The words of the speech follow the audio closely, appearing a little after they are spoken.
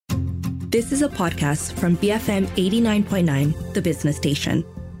This is a podcast from BFM 89.9, the business station.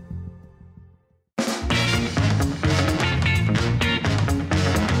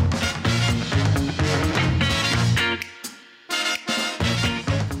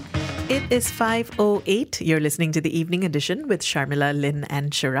 It is 5:08. You're listening to the Evening Edition with Sharmila, Lynn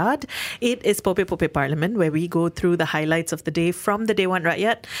and Sharad. It is Popek Parlimen, where we go through the highlights of the day from the Dewan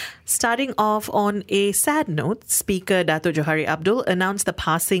Rakyat. Starting off on a sad note, Speaker Dato' Johari Abdul announced the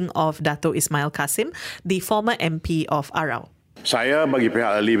passing of Dato' Ismail Kasim, the former MP of Arau. Saya bagi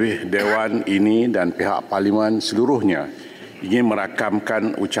pihak ahli Dewan ini dan pihak Parlimen seluruhnya ingin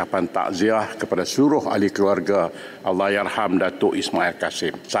merakamkan ucapan takziah kepada seluruh ahli keluarga Allahyarham Datuk Ismail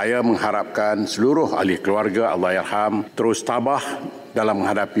Kasim. Saya mengharapkan seluruh ahli keluarga Allahyarham terus tabah dalam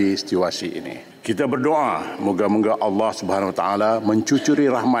menghadapi situasi ini. Kita berdoa moga-moga Allah Subhanahu Wa Taala mencucuri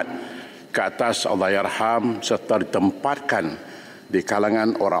rahmat ke atas Allahyarham serta ditempatkan di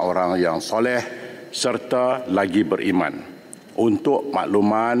kalangan orang-orang yang soleh serta lagi beriman. Untuk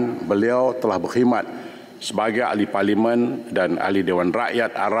makluman, beliau telah berkhidmat sebagai ahli Parlimen dan ahli Dewan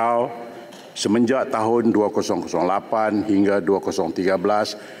Rakyat Arau semenjak tahun 2008 hingga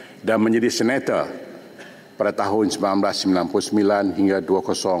 2013 dan menjadi senator pada tahun 1999 hingga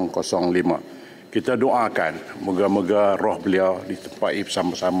 2005. Kita doakan moga-moga roh beliau ditempati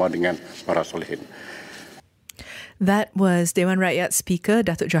bersama-sama dengan para solehin. That was Dewan Rakyat Speaker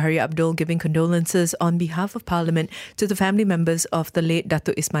Datuk Johari Abdul giving condolences on behalf of Parliament to the family members of the late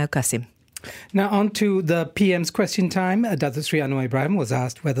Datuk Ismail Kasim. Now on to the PM's question time. Datuk Sri Anwar Ibrahim was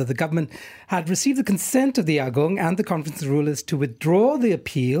asked whether the government had received the consent of the Agong and the conference rulers to withdraw the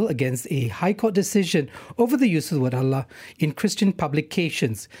appeal against a High Court decision over the use of the word Allah in Christian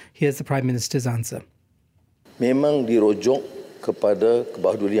publications. Here's the Prime Minister's answer. Memang dirujuk kepada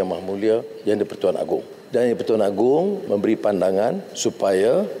Kebahadulian Yang Mahmulia yang di-Pertuan Agong. Dan di-Pertuan Agong memberi pandangan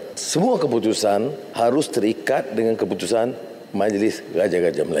supaya semua keputusan harus terikat dengan keputusan Majlis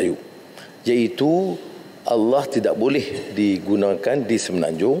Raja-Raja Melayu. Iaitu Allah tidak boleh digunakan di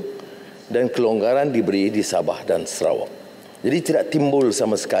Semenanjung dan kelonggaran diberi di Sabah dan Sarawak. Jadi tidak timbul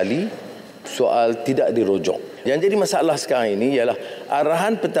sama sekali soal tidak dirujuk. Yang jadi masalah sekarang ini ialah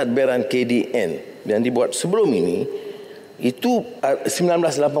arahan pentadbiran KDN yang dibuat sebelum ini itu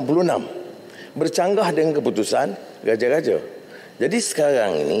 1986 bercanggah dengan keputusan Raja-Raja. Jadi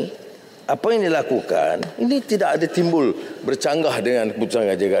sekarang ini apa yang dilakukan ini tidak ada timbul bercanggah dengan keputusan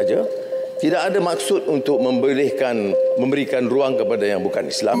Raja-Raja. Tidak ada maksud untuk memberikan ruang kepada yang bukan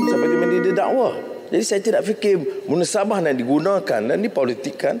Islam seperti yang didakwa. Jadi saya tidak fikir munasabah yang digunakan dan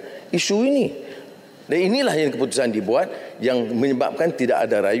dipolitikkan isu ini. Dan inilah yang keputusan dibuat yang menyebabkan tidak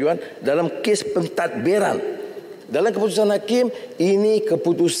ada rayuan dalam kes pentadbiran. Dalam keputusan hakim, ini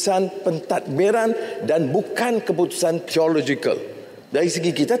keputusan pentadbiran dan bukan keputusan theological. Dari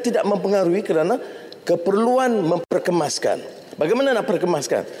segi kita tidak mempengaruhi kerana keperluan memperkemaskan. Bagaimana nak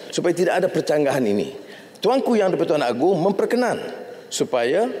perkemaskan supaya tidak ada percanggahan ini? Tuanku Yang di-Pertuan Agong memperkenan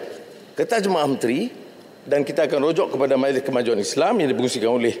supaya Ketua Jemaah Menteri dan kita akan rujuk kepada Majlis Kemajuan Islam yang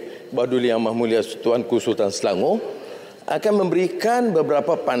dipengerusikan oleh Kebahadulian Yang Mahmulia Tuanku Sultan Selangor akan memberikan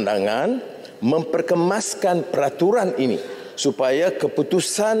beberapa pandangan memperkemaskan peraturan ini supaya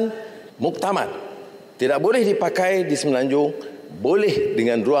keputusan muktamad tidak boleh dipakai di Semenanjung, boleh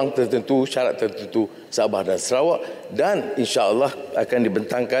dengan ruang tertentu, syarat tertentu Sabah dan Sarawak dan insya-Allah akan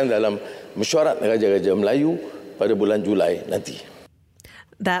dibentangkan dalam mesyuarat Raja-Raja Melayu pada bulan Julai nanti.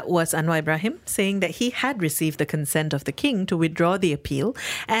 That was Anwar Ibrahim saying that he had received the consent of the king to withdraw the appeal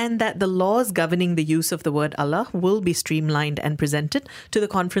and that the laws governing the use of the word Allah will be streamlined and presented to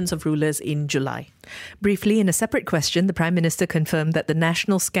the Conference of Rulers in July. Briefly, in a separate question, the Prime Minister confirmed that the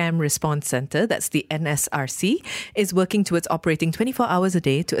National Scam Response Centre, that's the NSRC, is working towards operating 24 hours a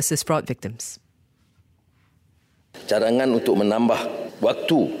day to assist fraud victims. Cadangan untuk menambah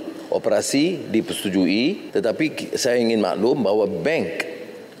waktu operasi dipersetujui, tetapi saya ingin maklum bahawa bank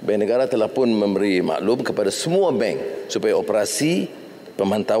negara telah pun memberi maklum kepada semua bank supaya operasi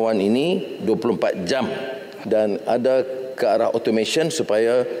pemantauan ini 24 jam dan ada ke arah automation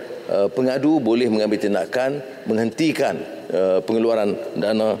supaya pengadu boleh mengambil tindakan menghentikan pengeluaran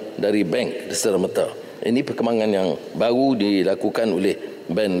dana dari bank secara merta. Ini perkembangan yang baru dilakukan oleh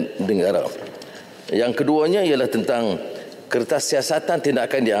bank negara. Yang keduanya ialah tentang kertas siasatan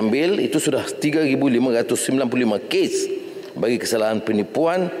tindakan diambil, itu sudah 3,595 kes bagi kesalahan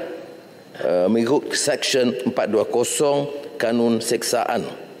penipuan mengikut Section 420 Kanun Seksaan.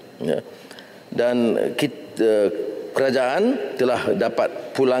 Ya. Dan kerajaan telah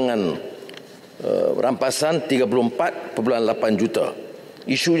dapat pulangan rampasan 34.8 juta.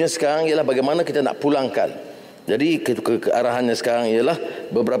 Isunya sekarang ialah bagaimana kita nak pulangkan. Jadi kearahannya sekarang ialah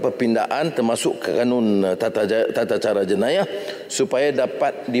beberapa pindaan termasuk kanun tata cara jenayah supaya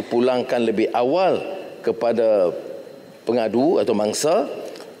dapat dipulangkan lebih awal kepada pengadu atau mangsa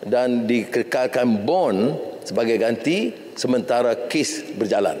dan dikekalkan bond sebagai ganti sementara kes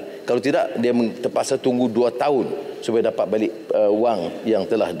berjalan. Kalau tidak, dia terpaksa tunggu 2 tahun supaya dapat balik wang yang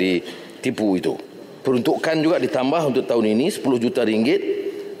telah ditipu itu. Peruntukan juga ditambah untuk tahun ini 10 juta ringgit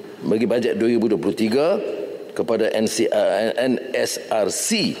bagi bajet 2023 kepada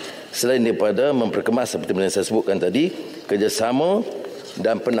NSRC selain daripada memperkemas seperti yang saya sebutkan tadi kerjasama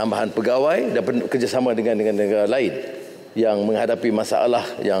dan penambahan pegawai dan kerjasama dengan negara lain yang menghadapi masalah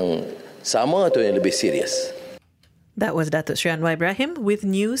yang sama atau yang lebih serius. That was Datuk Sri Anwar Ibrahim with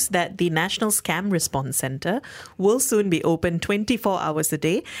news that the National Scam Response Centre will soon be open 24 hours a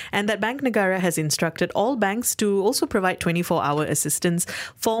day and that Bank Negara has instructed all banks to also provide 24-hour assistance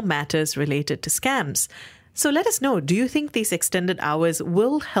for matters related to scams. So let us know, do you think these extended hours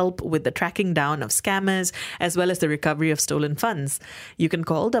will help with the tracking down of scammers as well as the recovery of stolen funds? You can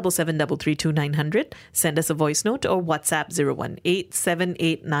call 77332900, send us a voice note or WhatsApp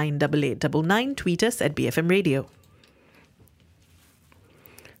 018-789-8899, tweet us at BFM Radio.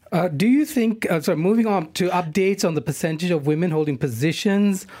 Do you think, moving on to updates on the percentage of women holding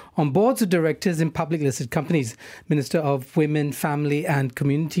positions on boards of directors in public listed companies, Minister of Women, Family and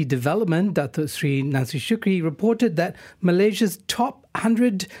Community Development, Datuk Sri Nancy Shukri, reported that Malaysia's top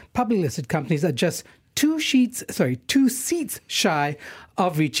 100 public listed companies are just two seats shy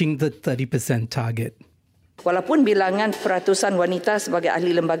of reaching the 30% target. Walaupun bilangan peratusan wanita sebagai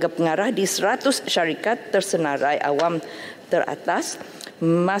ahli lembaga pengarah di 100 syarikat tersenarai awam teratas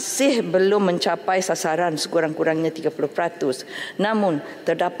masih belum mencapai sasaran sekurang-kurangnya 30%. Namun,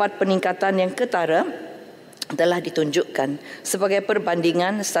 terdapat peningkatan yang ketara telah ditunjukkan. Sebagai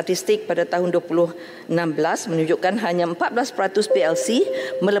perbandingan, statistik pada tahun 2016 menunjukkan hanya 14% PLC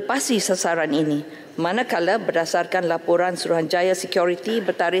melepasi sasaran ini. Manakala berdasarkan laporan Suruhanjaya Security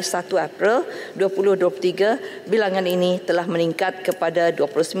bertarikh 1 April 2023, bilangan ini telah meningkat kepada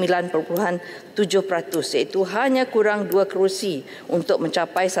 29.7%, iaitu hanya kurang 2 kerusi untuk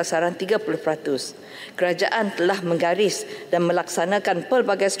mencapai sasaran 30%. Kerajaan telah menggaris dan melaksanakan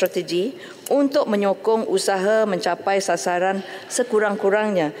pelbagai strategi untuk menyokong usaha mencapai sasaran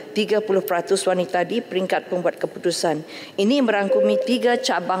sekurang-kurangnya 30% wanita di peringkat pembuat keputusan. Ini merangkumi 3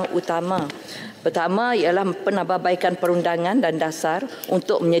 cabang utama. Pertama ialah penambahbaikan perundangan dan dasar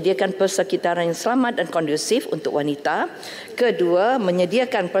untuk menyediakan persekitaran yang selamat dan kondusif untuk wanita. Kedua,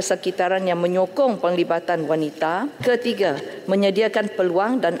 menyediakan persekitaran yang menyokong penglibatan wanita. Ketiga, menyediakan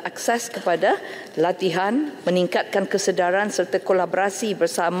peluang dan akses kepada latihan, meningkatkan kesedaran serta kolaborasi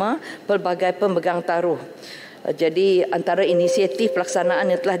bersama pelbagai pemegang taruh. Jadi antara inisiatif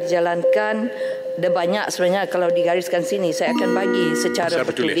pelaksanaan yang telah dijalankan, ada banyak sebenarnya kalau digariskan sini. Saya akan bagi secara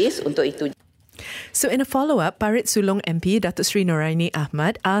tertulis untuk itu. So in a follow-up, Parit Sulong MP Datuk Sri Noraini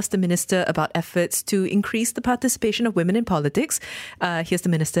Ahmad asked the Minister about efforts to increase the participation of women in politics. Here's the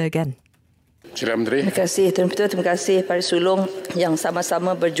Minister again. Sila Menteri. Terima kasih Tuan Ketua, terima kasih Parit Sulong yang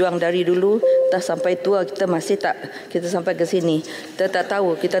sama-sama berjuang dari dulu dah sampai tua, kita masih tak, kita sampai ke sini. Kita tak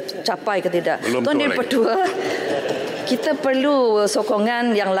tahu kita capai ke tidak. Belum Tuan Dipertua, kita perlu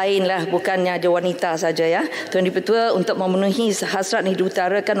sokongan yang lain lah, bukannya ada wanita saja ya. Tuan Dipertua, untuk memenuhi hasrat yang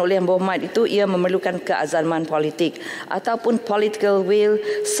diutarakan oleh Yang Berhormat itu, ia memerlukan keazaman politik ataupun political will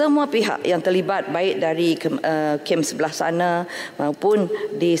semua pihak yang terlibat, baik dari kem sebelah sana maupun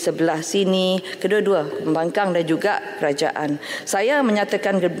di sebelah sini, kedua-dua pembangkang dan juga kerajaan. Saya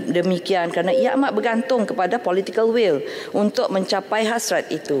menyatakan demikian kerana ia amat bergantung kepada political will untuk mencapai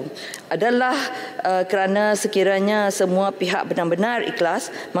hasrat itu. Adalah kerana sekiranya semua pihak benar-benar ikhlas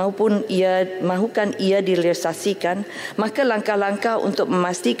maupun mahukan ia direalisasikan, maka langkah-langkah untuk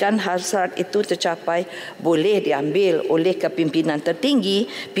memastikan hasrat itu tercapai boleh diambil oleh kepimpinan tertinggi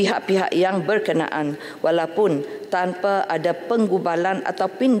pihak-pihak yang berkenaan, walaupun tanpa ada penggubalan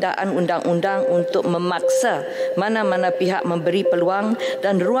atau pindaan undang-undang untuk memaksa mana-mana pihak memberi peluang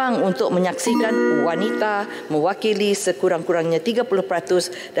dan ruang untuk menyaksikan wanita mewakili sekurang-kurangnya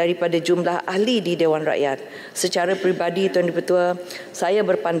 30% daripada jumlah ahli di Dewan Rakyat. Secara peribadi, Tuan Dipertua, saya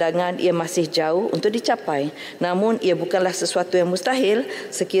berpandangan ia masih jauh untuk dicapai. Namun ia bukanlah sesuatu yang mustahil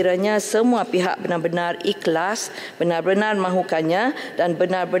sekiranya semua pihak benar-benar ikhlas, benar-benar mahukannya dan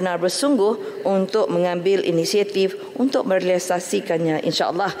benar-benar bersungguh untuk mengambil inisiatif untuk merealisasikannya.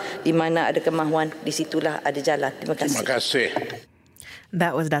 InsyaAllah di mana ada kemahuan, di situlah ada jalan. Terima kasih. Terima kasih.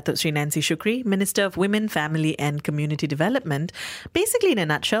 That was Datuk Sri Nancy Shukri, Minister of Women, Family and Community Development. Basically, in a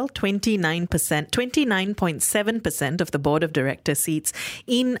nutshell, 29.7% of the board of director seats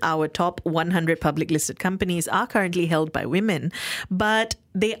in our top 100 public listed companies are currently held by women. But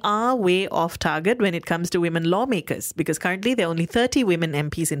they are way off target when it comes to women lawmakers, because currently there are only 30 women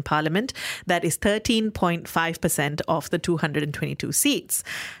MPs in Parliament. That is 13.5% of the 222 seats.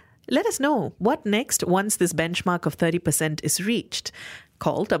 Let us know what next once this benchmark of 30% is reached.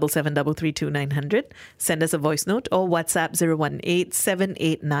 Call 77332900, send us a voice note or WhatsApp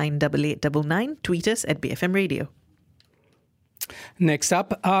 018-789-8899, tweet us at BFM Radio. Next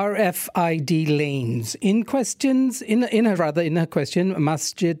up, RFID lanes. In her question,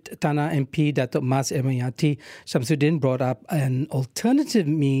 Masjid Tanah MP Datuk Mas Ermiati Shamsuddin brought up an alternative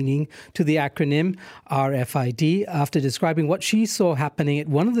meaning to the acronym RFID after describing what she saw happening at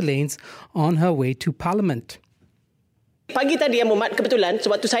one of the lanes on her way to Parliament. Pagi tadi Yang Berhormat, kebetulan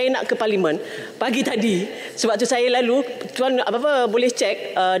sebab tu saya nak ke Parlimen. Pagi tadi sebab tu saya lalu tuan boleh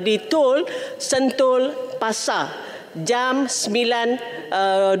cek di tol Sentul Pasar jam 29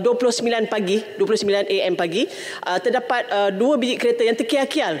 pagi 29 AM pagi terdapat 2 biji kereta yang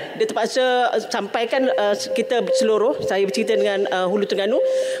terkial-kial. Dia terpaksa sampaikan kita seluruh, saya bercerita dengan Hulu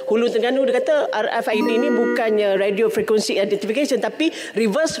Terengganu dia kata RFID ini bukannya radio frequency identification tapi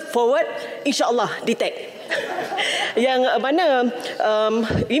reverse forward insya-Allah detect. Yang mana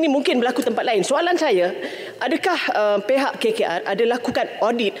ini mungkin berlaku tempat lain. Soalan saya, adakah pihak KKR ada lakukan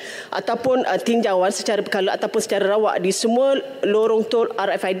audit ataupun tinjauan secara berkala ataupun secara rawak di semua lorong tol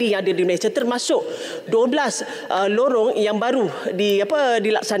RFID yang ada di Malaysia, termasuk 12 lorong yang baru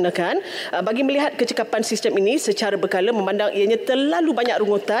dilaksanakan, bagi melihat kecekapan sistem ini secara berkala memandang ianya terlalu banyak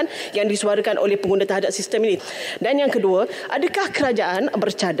rungutan yang disuarakan oleh pengguna terhadap sistem ini. Dan yang kedua, adakah kerajaan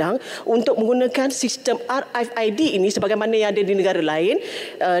bercadang untuk menggunakan sistem RFID ini sebagaimana yang ada di negara lain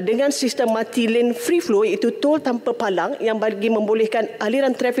dengan sistem multi lane free flow, iaitu tol tanpa palang yang bagi membolehkan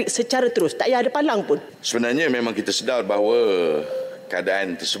aliran trafik secara terus, tak payah ada palang pun. Sebenarnya memang kita sedar bahawa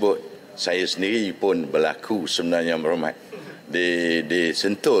keadaan tersebut saya sendiri pun berlaku sebenarnya, Berhormat. Di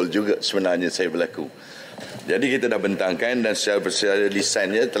Sentul juga sebenarnya saya berlaku. Jadi kita dah bentangkan dan secara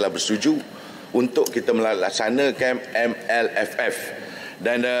lisannya telah bersetuju untuk kita melaksanakan MLFF.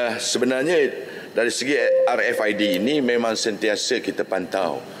 Dan sebenarnya dari segi RFID ini memang sentiasa kita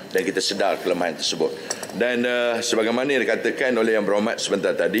pantau dan kita sedar kelemahan tersebut. Dan sebagaimana yang dikatakan oleh Yang Berhormat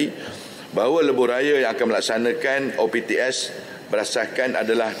sebentar tadi, bahawa lebuh raya yang akan melaksanakan OPTS berdasarkan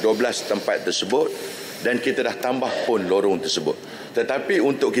adalah 12 tempat tersebut dan kita dah tambah pun lorong tersebut. Tetapi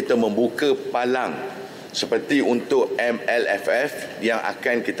untuk kita membuka palang seperti untuk MLFF yang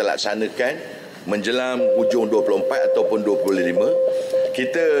akan kita laksanakan menjelang hujung 24 ataupun 25,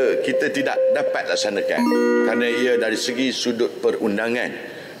 kita tidak dapat laksanakan kerana ia dari segi sudut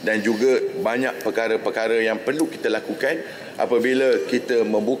perundangan dan juga banyak perkara-perkara yang perlu kita lakukan apabila kita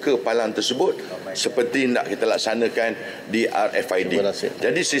membuka palang tersebut seperti nak kita laksanakan di RFID.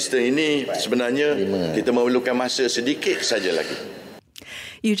 Jadi sistem ini sebenarnya kita memerlukan masa sedikit saja lagi.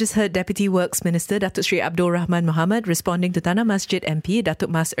 You just heard Deputy Works Minister Datuk Sri Abdul Rahman Mohamad responding to Tanah Masjid MP Datuk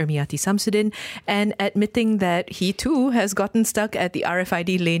Mas Ermiati Shamsuddin and admitting that he too has gotten stuck at the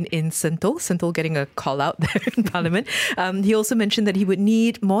RFID lane in Sentul getting a call out there in Parliament. He also mentioned that he would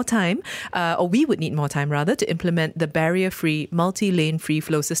need more time, or we would need more time rather, to implement the barrier-free multi-lane free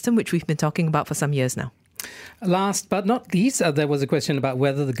flow system, which we've been talking about for some years now. Last but not least, there was a question about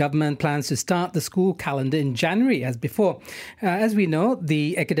whether the government plans to start the school calendar in January as before. As we know,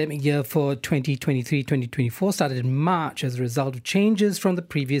 the academic year for 2023-2024 started in March as a result of changes from the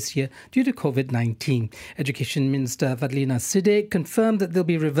previous year due to COVID-19. Education Minister Fadlina Siddiq confirmed that they'll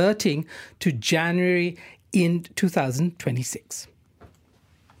be reverting to January in 2026.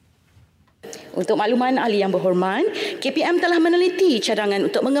 Untuk makluman ahli yang berhormat, KPM telah meneliti cadangan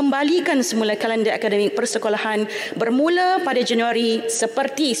untuk mengembalikan semula kalender akademik persekolahan bermula pada Januari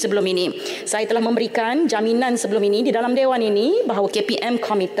seperti sebelum ini. Saya telah memberikan jaminan sebelum ini di dalam Dewan ini bahawa KPM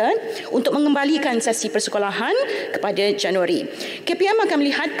komited untuk mengembalikan sesi persekolahan kepada Januari. KPM akan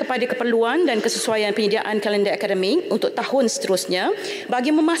melihat kepada keperluan dan kesesuaian penyediaan kalender akademik untuk tahun seterusnya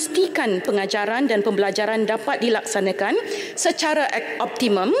bagi memastikan pengajaran dan pembelajaran dapat dilaksanakan secara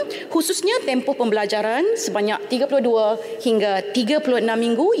optimum, khususnya tempoh pembelajaran sebanyak 32 22 hingga 36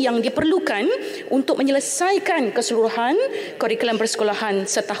 minggu yang diperlukan untuk menyelesaikan keseluruhan kurikulum persekolahan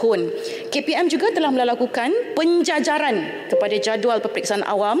setahun. KPM juga telah melakukan penjajaran kepada jadual peperiksaan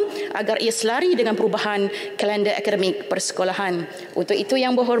awam agar ia selari dengan perubahan kalender akademik persekolahan. Untuk itu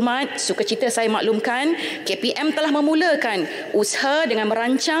yang berhormat, sukacita saya maklumkan KPM telah memulakan usaha dengan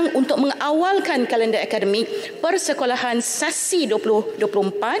merancang untuk mengawalkan kalender akademik persekolahan sesi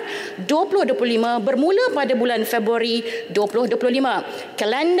 2024-2025 bermula pada bulan Februari 2025.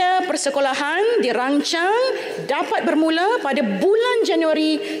 Kalender persekolahan dirancang dapat bermula pada bulan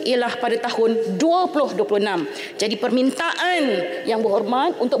Januari ialah pada tahun 2026. Jadi permintaan yang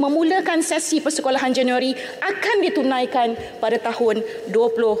berhormat untuk memulakan sesi persekolahan Januari akan ditunaikan pada tahun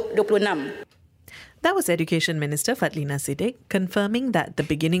 2026. That was Education Minister Fadlina Siddiq confirming that the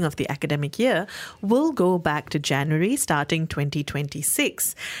beginning of the academic year will go back to January starting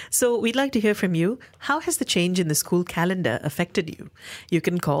 2026. So we'd like to hear from you. How has the change in the school calendar affected you? You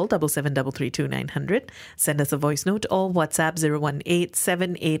can call 77332900, send us a voice note or WhatsApp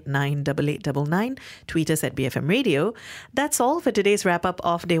 018-789-8899, tweet us at BFM Radio. That's all for today's wrap-up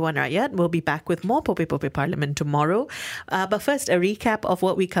of Day One Rakyat. We'll be back with more Popek Parlimen tomorrow. But first, a recap of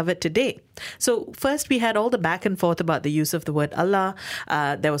what we covered today. So first, we had all the back and forth about the use of the word Allah.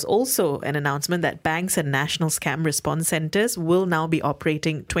 There was also an announcement that banks and national scam response centers will now be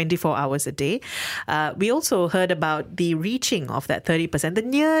operating 24 hours a day. We also heard about the reaching of that 30%, the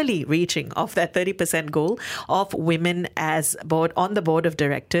nearly reaching of that 30% goal of women as on the board of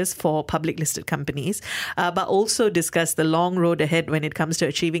directors for public listed companies, but also discussed the long road ahead when it comes to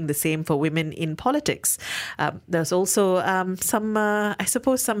achieving the same for women in politics. There's also some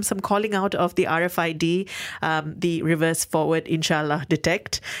calling out of the RFID, the reverse forward, inshallah,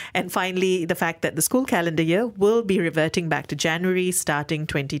 detect. And finally, the fact that the school calendar year will be reverting back to January starting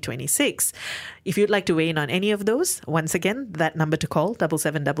 2026. If you'd like to weigh in on any of those, once again, that number to call,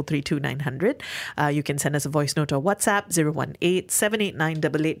 77332900. You can send us a voice note or WhatsApp,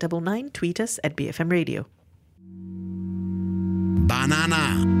 018-789-8899. Tweet us at BFM Radio.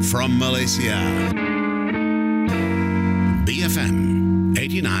 Banana from Malaysia. BFM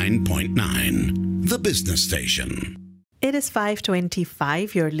 89.9, the business station. It is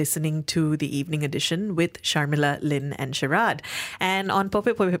 5:25. You're listening to the evening edition with Sharmila, Lynn and Sharad. And on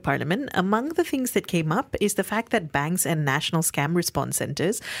Popek Parlimen, among the things that came up is the fact that banks and national scam response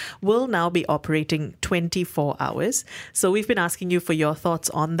centers will now be operating 24 hours. So we've been asking you for your thoughts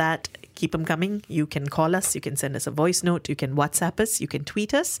on that. Keep them coming. You can call us. You can send us a voice note. You can WhatsApp us. You can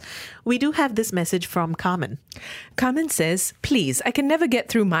tweet us. We do have this message from Carmen. Carmen says, please, I can never get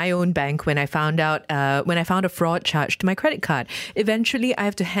through my own bank when I found a fraud charge to my credit card. Eventually, I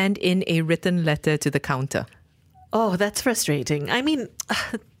have to hand in a written letter to the counter. Oh, that's frustrating. I mean,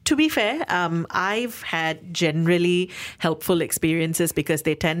 to be fair, I've had generally helpful experiences because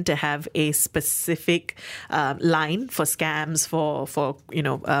they tend to have a specific line for scams, for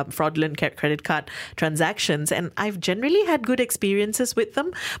fraudulent credit card transactions. And I've generally had good experiences with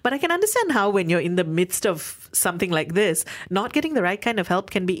them. But I can understand how when you're in the midst of something like this, not getting the right kind of help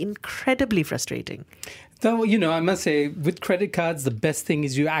can be incredibly frustrating. Though, I must say, with credit cards, the best thing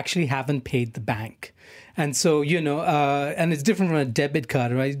is you actually haven't paid the bank. And so, and it's different from a debit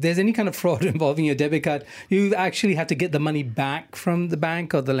card, right? If there's any kind of fraud involving your debit card, you actually have to get the money back from the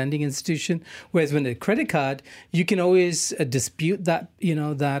bank or the lending institution. Whereas when a credit card, you can always dispute that,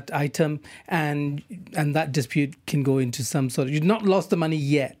 that item, and that dispute can go into some sort of, you've not lost the money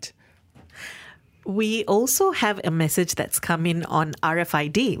yet. We also have a message that's come in on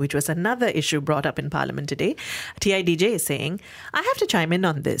RFID, which was another issue brought up in Parliament today. TIDJ is saying, I have to chime in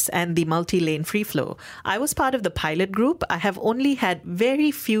on this and the multi-lane free flow. I was part of the pilot group. I have only had very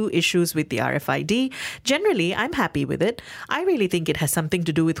few issues with the RFID. Generally, I'm happy with it. I really think it has something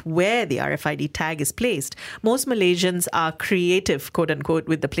to do with where the RFID tag is placed. Most Malaysians are creative, quote unquote,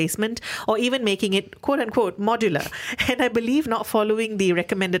 with the placement or even making it, quote unquote, modular. And I believe not following the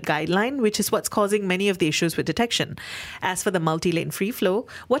recommended guideline, which is what's causing many of the issues with detection. As for the multi-lane free flow,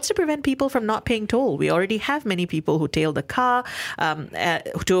 what's to prevent people from not paying toll? We already have many people who tail the car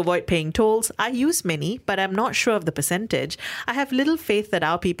to avoid paying tolls. I use many, but I'm not sure of the percentage. I have little faith that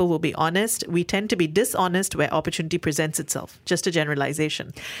our people will be honest. We tend to be dishonest where opportunity presents itself. Just a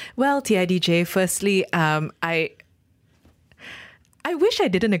generalization. Well, TIDJ, firstly, I wish I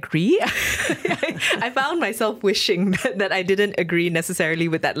didn't agree. I found myself wishing that I didn't agree necessarily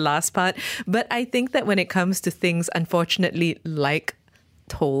with that last part. But I think that when it comes to things, unfortunately, like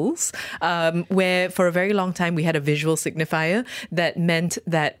tolls, where for a very long time we had a visual signifier that meant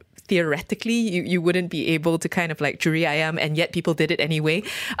that theoretically you wouldn't be able to kind of like curi ayam, and yet people did it anyway.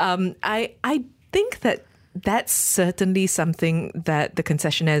 I think that that's certainly something that the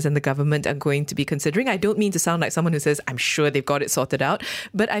concessionaires and the government are going to be considering. I don't mean to sound like someone who says, I'm sure they've got it sorted out,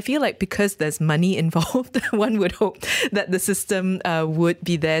 but I feel like because there's money involved, one would hope that the system would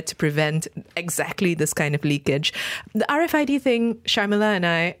be there to prevent exactly this kind of leakage. The RFID thing, Sharmila and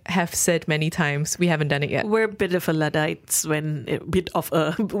I have said many times, we haven't done it yet. We're a bit of a Luddites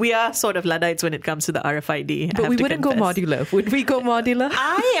we are sort of Luddites when it comes to the RFID. But we wouldn't go modular. Would we go modular?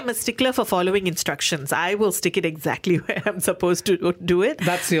 I am a stickler for following instructions. I will stick it exactly where I'm supposed to do it.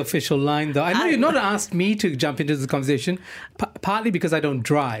 That's the official line, though. I know you've not asked me to jump into this conversation, partly because I don't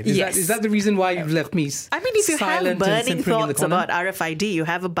drive. Is that the reason why you've left me if you have burning thoughts about RFID, you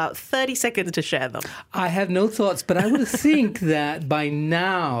have about 30 seconds to share them. I have no thoughts, but I would think that by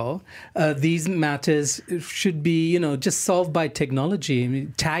now these matters should be, just solved by technology. I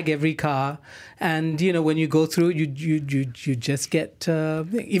mean, tag every car, and when you go through, you just get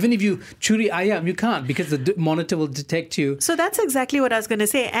even if you churi ayam, you can't because the monitor will detect you. So that's exactly what I was going to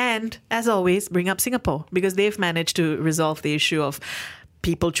say. And as always, bring up Singapore because they've managed to resolve the issue of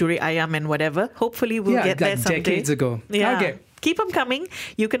people churi ayam and whatever. Hopefully we'll get there someday. Decades ago. Yeah. Okay. Keep them coming.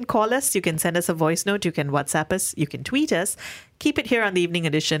 You can call us. You can send us a voice note. You can WhatsApp us. You can tweet us. Keep it here on the Evening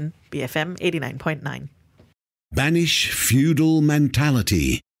Edition, BFM 89.9. Banish feudal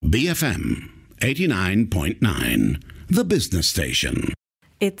mentality. BFM 89.9. The business station.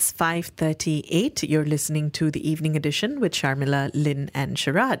 It's 5:38. You're listening to the Evening Edition with Sharmila, Lynn and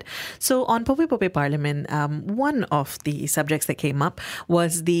Sharad. So on Popek Parlimen, one of the subjects that came up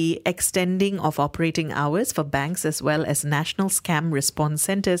was the extending of operating hours for banks as well as national scam response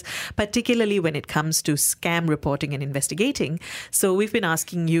centres, particularly when it comes to scam reporting and investigating. So we've been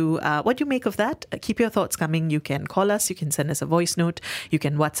asking you what you make of that. Keep your thoughts coming. You can call us. You can send us a voice note. You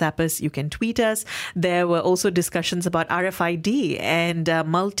can WhatsApp us. You can tweet us. There were also discussions about RFID and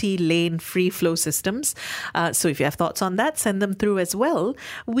multi-lane free flow systems. So if you have thoughts on that, send them through as well.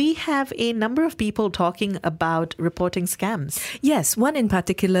 We have a number of people talking about reporting scams. Yes, one in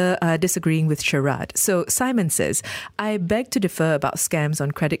particular disagreeing with Sharad. So Simon says, I beg to differ about scams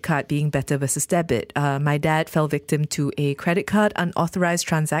on credit card being better versus debit. My dad fell victim to a credit card unauthorized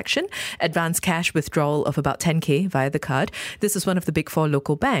transaction, advanced cash withdrawal of about 10K via the card. This is one of the big 4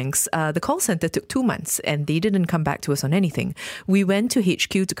 local banks. The call center took 2 months and they didn't come back to us on anything. We went to HQ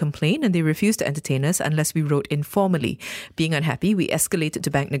to complain and they refused to entertain us unless we wrote informally. Being unhappy, we escalated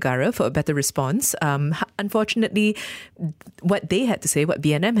to Bank Negara for a better response. Unfortunately, what they had to say, what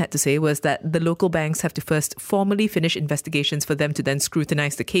BNM had to say was that the local banks have to first formally finish investigations for them to then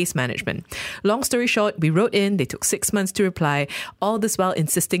scrutinize the case management. Long story short, we wrote in, they took 6 months to reply, all this while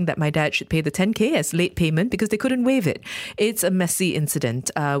insisting that my dad should pay the 10K as late payment because they couldn't waive it. It's a messy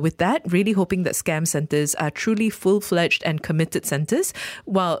incident. With that, really hoping that scam centres are truly full-fledged and committed centres,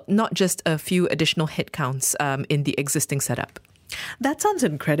 while not just a few additional headcounts in the existing setup. That sounds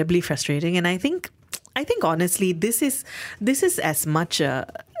incredibly frustrating, and I think honestly, this is as much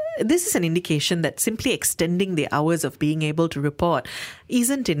this is an indication that simply extending the hours of being able to report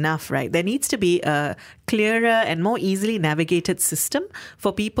isn't enough, right? There needs to be a clearer and more easily navigated system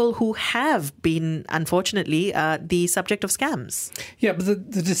for people who have been, unfortunately, the subject of scams. Yeah, but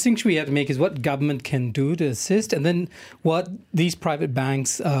the distinction we have to make is what government can do to assist and then what these private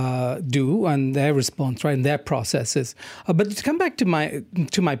banks do and their response, right, and their processes. But to come back to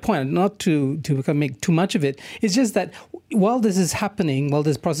my point, not to make too much of it, it's just that while this is happening, while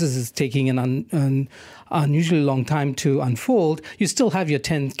this process is taking an unusually long time to unfold, you still have your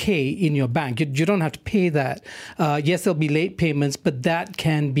 10K in your bank. You don't have to pay that. Yes, there'll be late payments, but that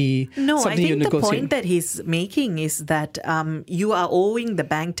can be something you negotiate. No, I think the point that he's making is that you are owing the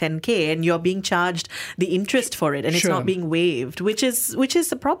bank 10K and you're being charged the interest for it and it's not being waived, which is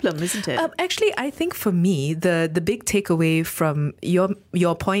a problem, isn't it? Actually, I think for me, the big takeaway from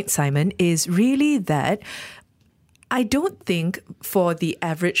your point, Simon, is really that I don't think for the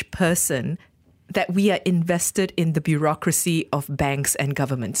average person that we are invested in the bureaucracy of banks and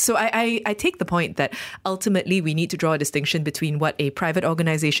governments. So I take the point that ultimately we need to draw a distinction between what a private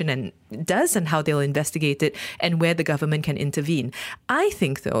organization does and how they'll investigate it and where the government can intervene. I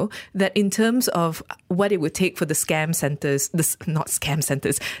think, though, that in terms of what it would take for the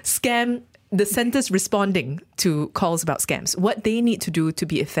the centres responding to calls about scams, what they need to do to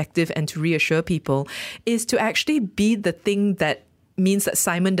be effective and to reassure people is to actually be the thing that means that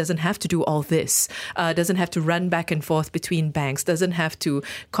Simon doesn't have to do all this, doesn't have to run back and forth between banks, doesn't have to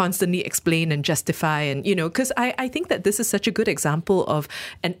constantly explain and justify. And, because I think that this is such a good example of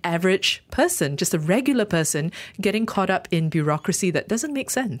an average person, just a regular person, getting caught up in bureaucracy that doesn't make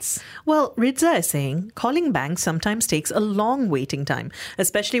sense. Well, Ridza is saying calling banks sometimes takes a long waiting time,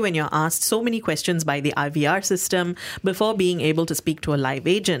 especially when you're asked so many questions by the IVR system before being able to speak to a live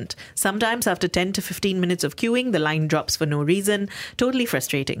agent. Sometimes after 10 to 15 minutes of queuing, the line drops for no reason. Totally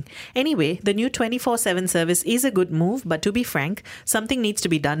frustrating. Anyway, the new 24/7 service is a good move, but to be frank, something needs to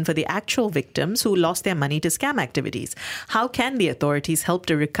be done for the actual victims who lost their money to scam activities. How can the authorities help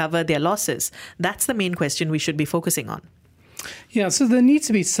to recover their losses? That's the main question we should be focusing on. Yeah, so there needs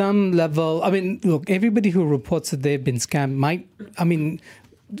to be some level. I mean, look, everybody who reports that they've been scammed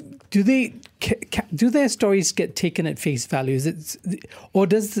do their stories get taken at face value? Is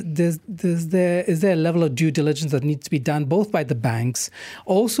there a level of due diligence that needs to be done both by the banks,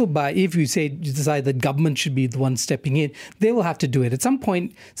 also by, if you decide that government should be the one stepping in, they will have to do it. At some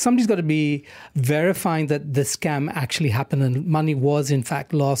point, somebody's got to be verifying that the scam actually happened and money was in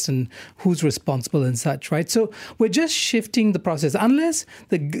fact lost and who's responsible and such, right? So we're just shifting the process. Unless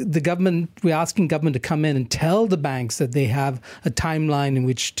the government, we're asking government to come in and tell the banks that they have a timeline in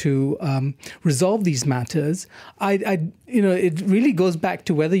which to resolve these matters. It really goes back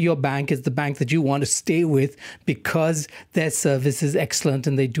to whether your bank is the bank that you want to stay with because their service is excellent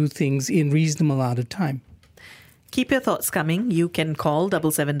and they do things in reasonable amount of time. Keep your thoughts coming. You can call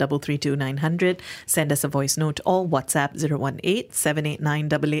 77332900, send us a voice note, or WhatsApp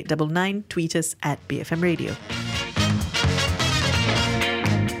 018-789-8899, tweet us at BFM Radio.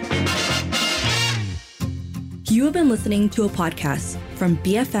 You have been listening to a podcast from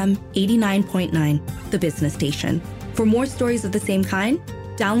BFM 89.9, the business station. For more stories of the same kind,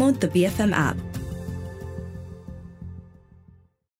 download the BFM app.